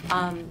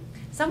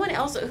 Someone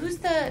else, who's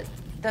the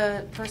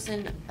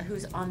person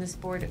who's on this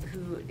board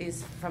who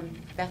is from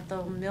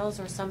Bethel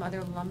Mills or some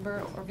other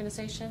lumber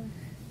organization?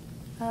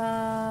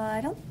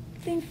 I don't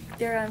think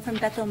they're from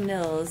Bethel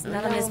Mills,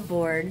 not on this No.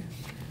 board.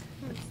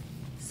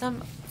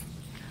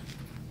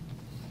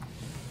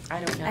 I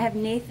don't know. I have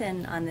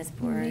Nathan on this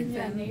board.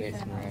 Nathan.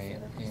 Nathan, right,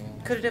 yeah.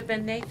 Could it have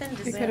been Nathan?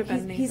 It could have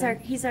been Nathan.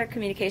 He's our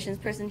communications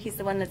person. He's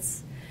the one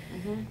that's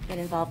been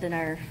involved in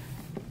our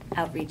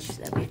outreach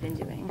that we've been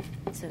doing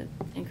to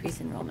increase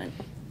enrollment.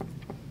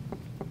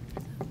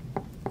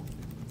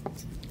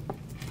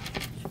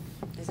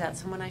 Is that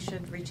someone I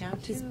should reach out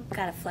She's to?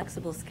 got a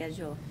flexible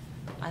schedule.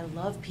 I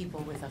love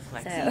people with a So.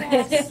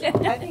 flexibility. Yes.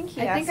 I think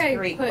he I asks think I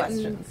great put in-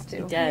 questions too.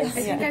 He does. I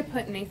think Yeah. I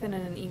put Nathan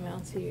in an email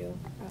to you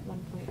at one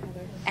point,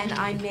 Heather. And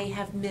I may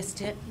have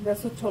missed it.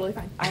 That's totally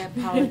fine. I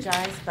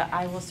apologize, but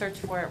I will search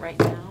for it right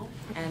now,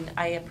 and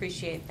I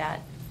appreciate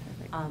that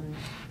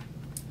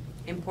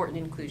important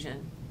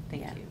inclusion.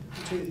 Thank Yeah.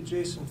 you.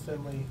 Jason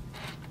Finley,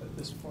 at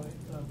this point,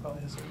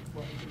 probably has a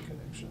lot of good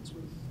connections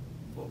with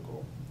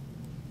local,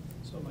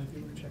 so it might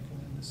be worth checking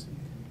in to see.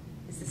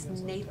 Is if this he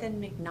has like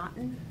Nathan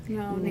McNaughton?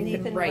 No,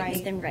 Nathan Wright. Wright.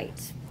 Nathan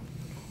Wright.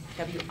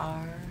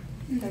 WR?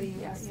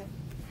 Yes.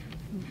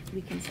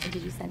 We can,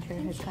 did you send her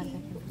his contact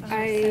information?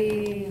 I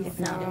If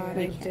not, thought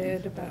we I can.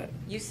 did, but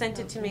You sent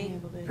it to me?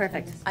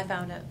 Perfect. I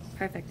found it.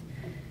 Perfect.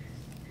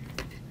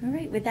 All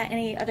right, with that,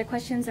 any other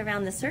questions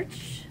around the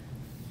search?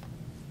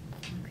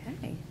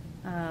 Okay.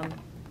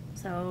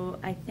 So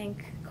I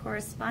think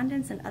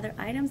correspondence and other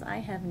items, I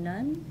have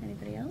none.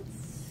 Anybody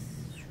else?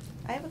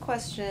 I have a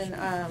question.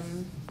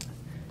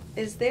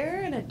 Is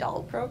there an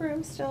adult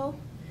program still?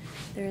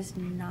 There is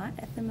not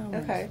at the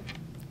moment. Okay.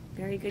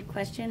 Very good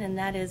question, and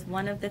that is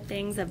one of the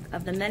things,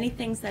 of the many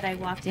things that I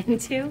walked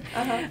into.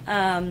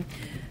 Uh-huh.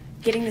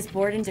 Getting this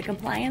board into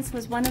compliance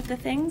was one of the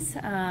things.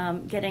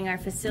 Getting our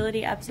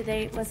facility up to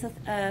date was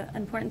an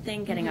important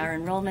thing, getting our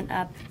enrollment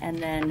up, and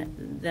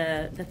then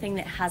the thing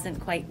that hasn't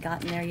quite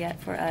gotten there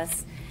yet for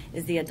us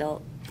is the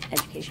adult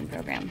education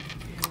program.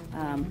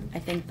 I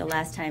think the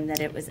last time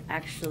that it was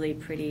actually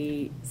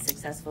pretty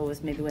successful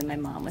was maybe when my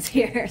mom was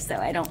here. So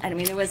I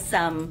mean, there was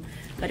some,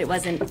 but it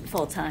wasn't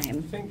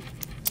full-time. I think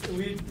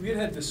we had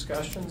had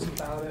discussions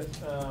about it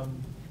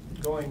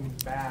going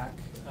back.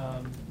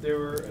 There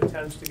were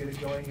attempts to get it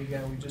going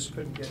again. We just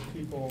couldn't get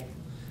people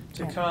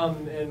to Yeah.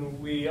 come,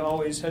 and we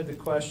always had the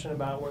question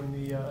about when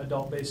the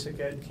adult basic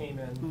ed came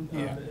in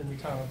Mhm. in the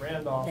town of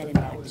Randolph, That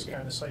that was impacted it.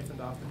 kind of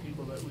siphoned off the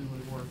people that we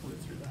would work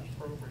with through that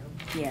program.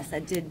 Yes,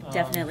 that did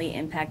definitely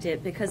impact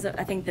it, because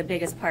I think the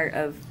biggest part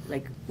of,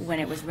 like, when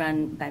it was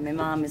run by my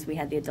mom is we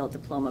had the adult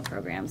diploma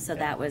program. So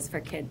that was for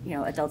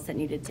adults that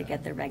needed to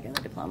get their regular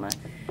diploma.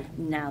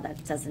 Now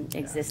that doesn't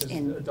exist Yeah, 'cause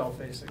in. adult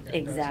basic ed doesn't.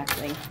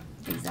 Exactly,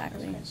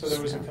 exactly. So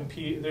there was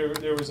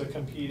there was a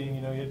competing,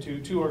 you had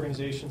two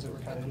organizations that were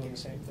kind of doing the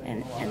same thing.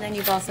 And, a lot. and then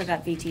you've also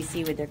got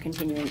VTC with their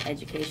continuing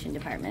education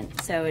department.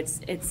 So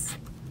it's,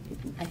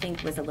 I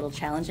think, was a little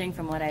challenging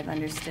from what I've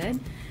understood,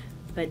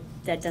 but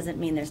that doesn't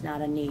mean there's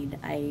not a need.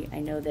 I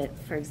know that,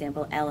 for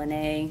example,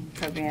 L&A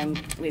program,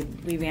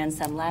 we ran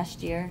some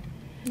last year.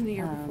 And the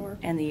year before.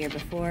 And the year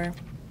before.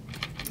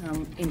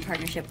 In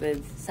partnership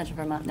with Central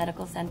Vermont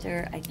Medical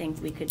Center, I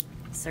think we could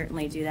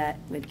certainly do that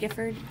with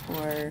Gifford,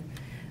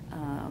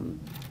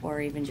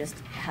 or even just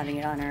having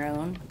it on our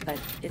own. But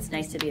it's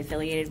nice to be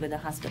affiliated with a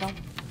hospital.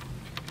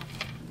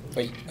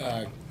 But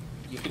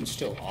you can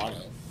still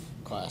audit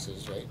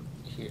classes, right,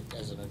 here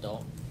as an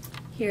adult?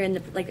 Here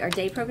in our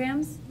day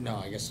programs? No,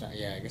 I guess not.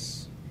 Yeah, I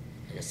guess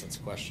that's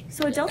the question.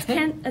 So adults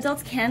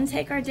can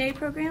take our day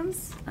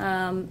programs.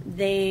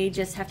 They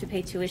just have to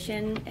pay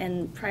tuition,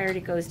 and priority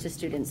goes to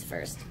students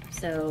first.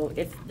 So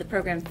if the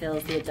program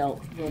fills, the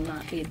adult will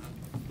not be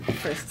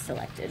first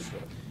selected.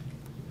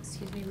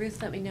 Excuse me,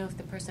 Ruth, let me know if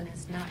the person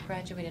has not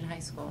graduated high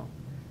school,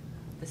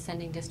 the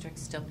sending district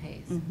still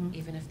pays, Mhm.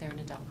 even if they're an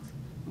adult.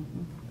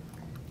 Mhm.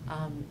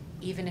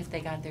 Even if they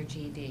got their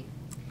GED,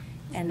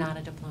 it's And- not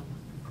a diploma.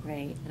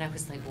 Right. And I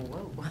was like,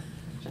 whoa,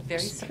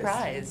 very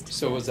surprised.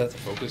 So was that the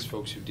focus,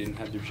 folks who didn't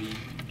have their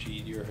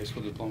GED or high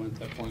school diploma at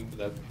that point?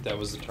 That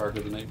was the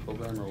target of the night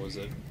program, or was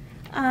it?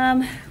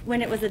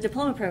 When it was a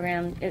diploma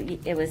program,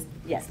 it was,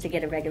 yes, to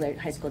get a regular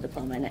high school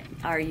diploma. And at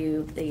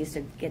RU, they used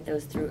to get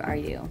those through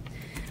RU.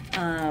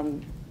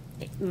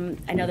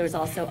 I know there was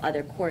also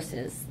other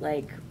courses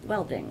like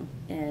welding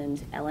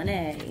and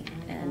L&A,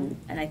 and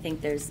I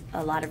think there's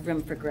a lot of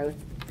room for growth.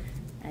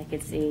 I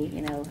could see,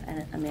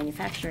 a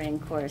manufacturing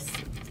course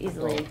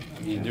easily. Well,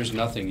 I mean, there's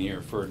nothing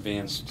here for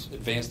advanced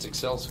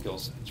Excel skill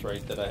sets,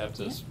 right, that I have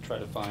to Yeah. try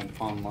to find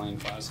online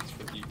classes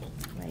for people.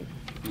 Right.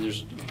 And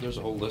there's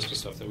a whole list of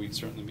stuff that we'd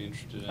certainly be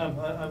interested in.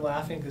 I'm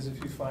laughing because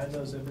if you find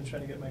those, I've been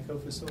trying to get my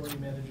co-facility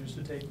managers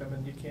to take them,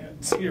 and you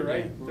can't. So you're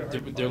right. They're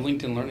hard to they're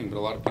find. LinkedIn Learning, but a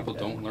lot of people Yeah.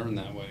 don't learn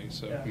that way.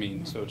 So, Yeah. I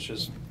mean, so it's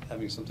just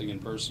having something in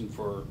person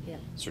for Yeah.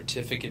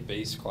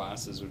 certificate-based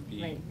classes would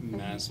be Right.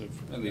 massive,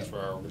 at least for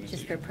our organization.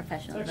 Just for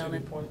professional That's actually a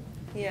good development.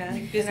 point. Yeah,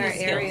 in Business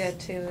our area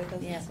skills. too, it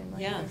doesn't Yeah. seem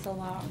like Yeah. there's a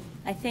lot.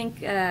 I think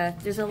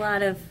there's a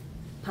lot of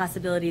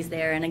possibilities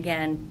there, and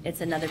again, it's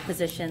another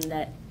position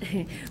that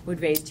would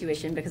raise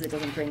tuition because it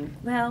doesn't bring,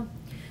 well,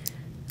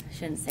 I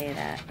shouldn't say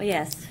that. But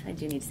yes, I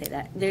do need to say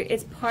that.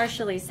 It's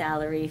partially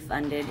salary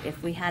funded.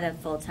 If we had a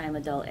full-time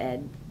adult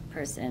ed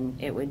person,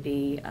 it would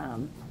be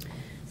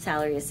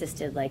salary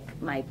assisted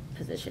like my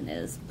position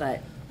is,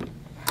 but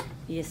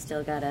you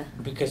still gotta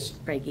Because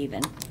break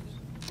even.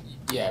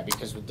 Yeah,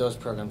 because with those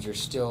programs, you're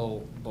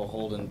still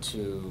beholden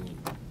to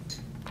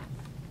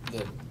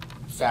the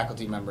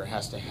faculty member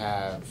has to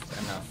have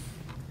enough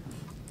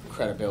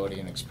credibility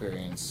and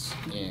experience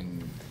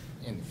in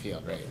the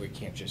field, right? We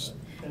can't just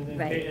and then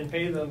Right.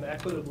 pay them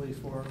equitably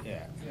for,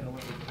 Yeah. you know,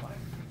 what they provide.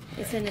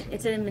 It's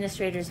an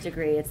administrator's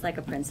degree. It's like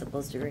a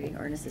principal's degree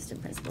or an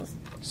assistant principal's.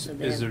 So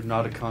they Is have- there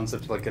not a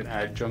concept like an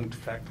adjunct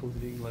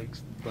faculty like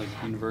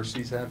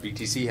universities have?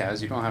 VTC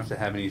has. You don't have to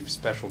have any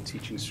special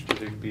teaching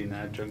certificate to be an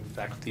adjunct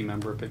faculty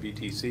member up at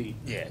VTC.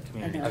 Yeah,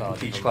 community I know. I can college.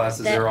 teach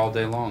classes That- there all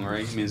day long,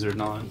 right? I mean, is there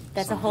not?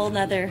 That's a something- whole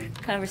nother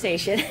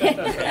conversation.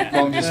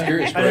 Well, I'm just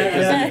curious, but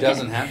it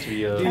doesn't have to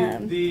be a.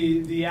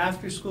 The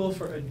after school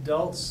for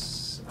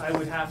adults, I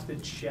would have to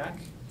check.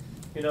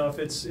 You know, if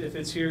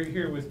it's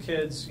here with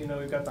kids, you know,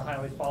 we've got the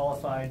highly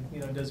qualified,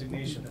 you know,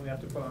 designation that we have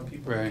to put on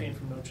people who Right. came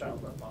from No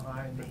Child Left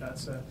Behind, but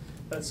that's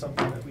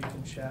something that we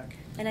can check.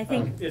 And I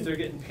think If they're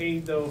getting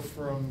paid though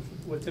from,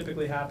 what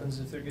typically happens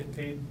if they're getting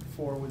paid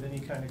for with any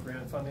kind of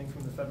grant funding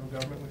from the federal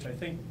government, which I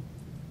think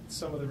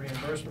some of the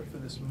reimbursement for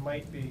this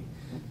might be,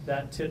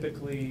 that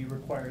typically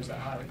requires a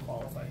highly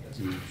qualified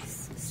designation.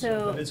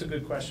 so. But it's a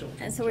good question. We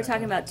can And so we're check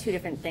talking on. about two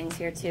different things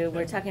here too.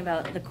 We're talking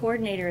about the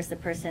coordinator is the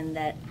person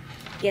that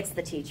gets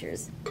the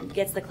teachers,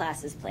 gets the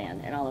classes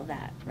planned and all of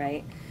that,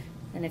 right?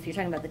 And if you're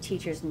talking about the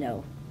teachers,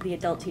 no. The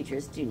adult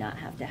teachers do not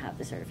have to have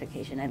the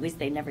certification. At least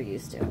they never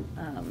used to.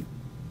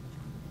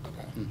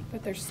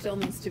 But there still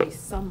needs to be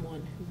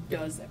someone who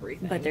does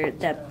everything. But they're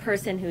the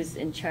person who's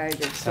in charge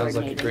of Sounds like a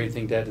coordinating. great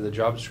thing to add to the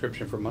job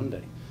description for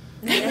Monday.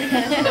 You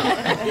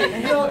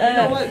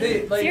know what?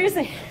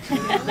 Seriously.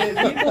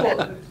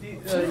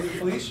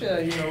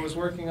 Felicia, you know, was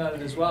working on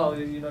it as well.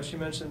 You know, she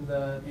mentioned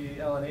the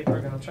LNA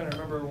program. I'm trying to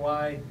remember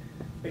why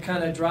it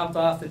kind of dropped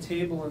off the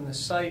table in the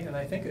site, and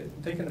I think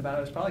thinking about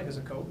it, it's probably because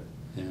of COVID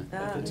Yeah.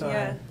 at the time.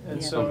 Yeah.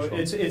 And Yeah. so I'm sure.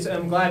 it's.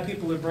 I'm glad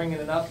people are bringing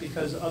it up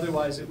because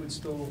otherwise it would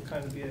still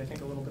kind of be, I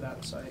think, a little bit out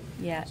of sight.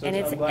 Yeah, So and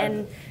I'm glad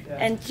and that- yeah.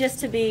 and just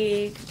to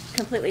be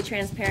completely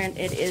transparent,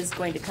 it is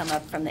going to come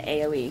up from the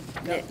AOE.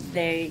 Yep.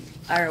 They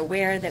are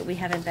aware that we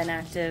haven't been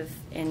active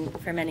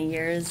for many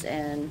years,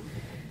 and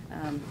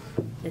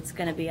it's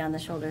going to be on the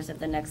shoulders of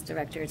the next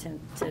director to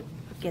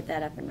get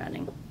that up and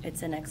running.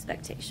 It's an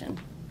expectation.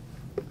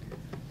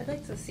 I'd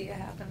like to see it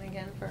happen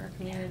again for our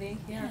community.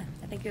 Yeah,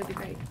 I think it would be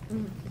great.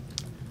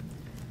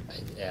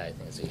 Yeah, I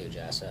think it's a huge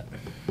asset.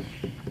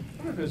 I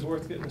wonder if it was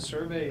worth getting a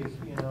survey,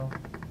 you know,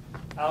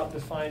 out to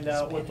find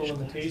out what the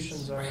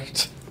limitations are.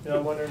 You know,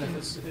 I'm wondering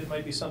if it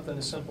might be something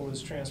as simple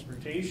as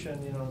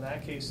transportation, you know, in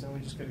that case, then we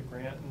just get a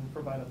grant and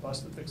provide a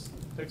bus that picks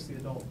the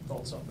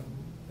adults up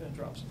and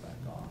drops them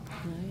back off.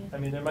 Oh, yeah. I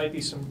mean, there might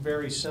be some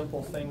very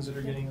simple things that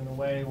are getting in the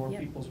way, or Yep.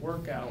 people's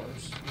work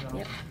hours, you know.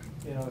 Yep.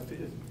 You know,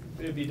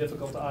 it'd be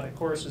difficult to audit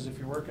courses if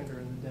you're working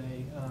during the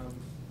day,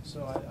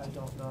 so I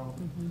don't know.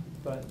 Mhm.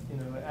 But, you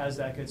know, as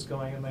that gets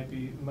going, it might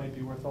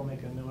be worth, I'll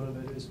make a note of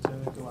it, is to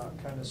go out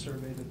and kind of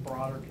survey the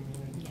broader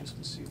community, just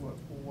to see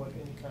what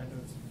any kind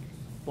of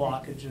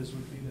blockages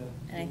would be to.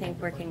 And I think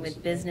to working with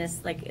participate.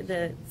 business, like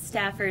the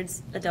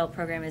Stafford's adult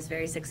program is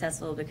very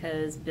successful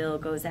because Bill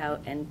goes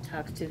out and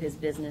talks to his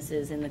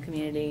businesses in the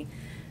community,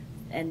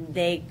 and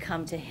they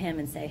come to him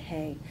and say,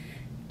 "Hey,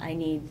 I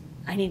need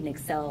an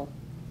Excel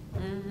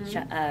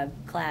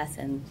class,"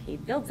 and he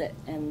builds it,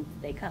 and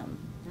they come.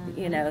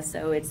 You know,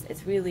 so it's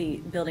really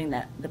building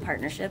the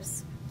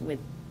partnerships with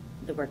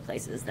the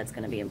workplaces that's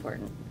going to be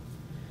important.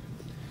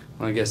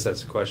 Well, I guess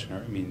that's the question.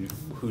 I mean,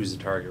 who's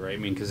the target, right? I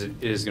mean, because it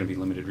is going to be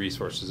limited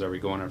resources. Are we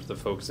going after the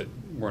folks that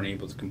weren't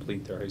able to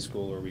complete their high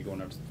school, or are we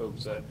going after the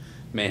folks that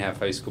may have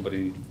high school but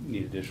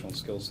need additional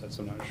skill sets?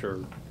 I'm not sure.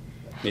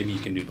 Maybe you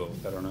can do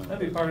both. I don't know.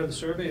 That'd be part of the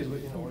survey, is what,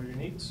 you know, what are your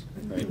needs?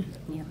 Right.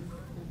 Yeah.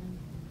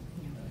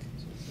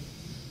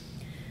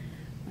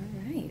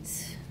 All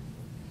right.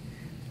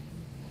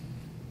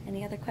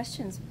 Any other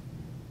questions?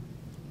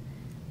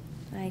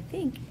 I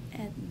think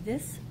at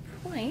this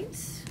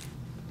point,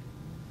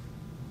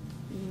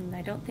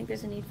 I don't think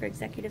there's a need for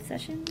executive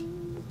session.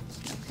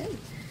 Okay.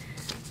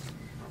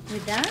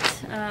 With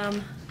that,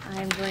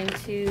 I'm going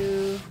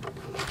to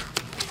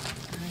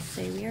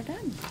say we are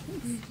done.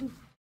 Thanks.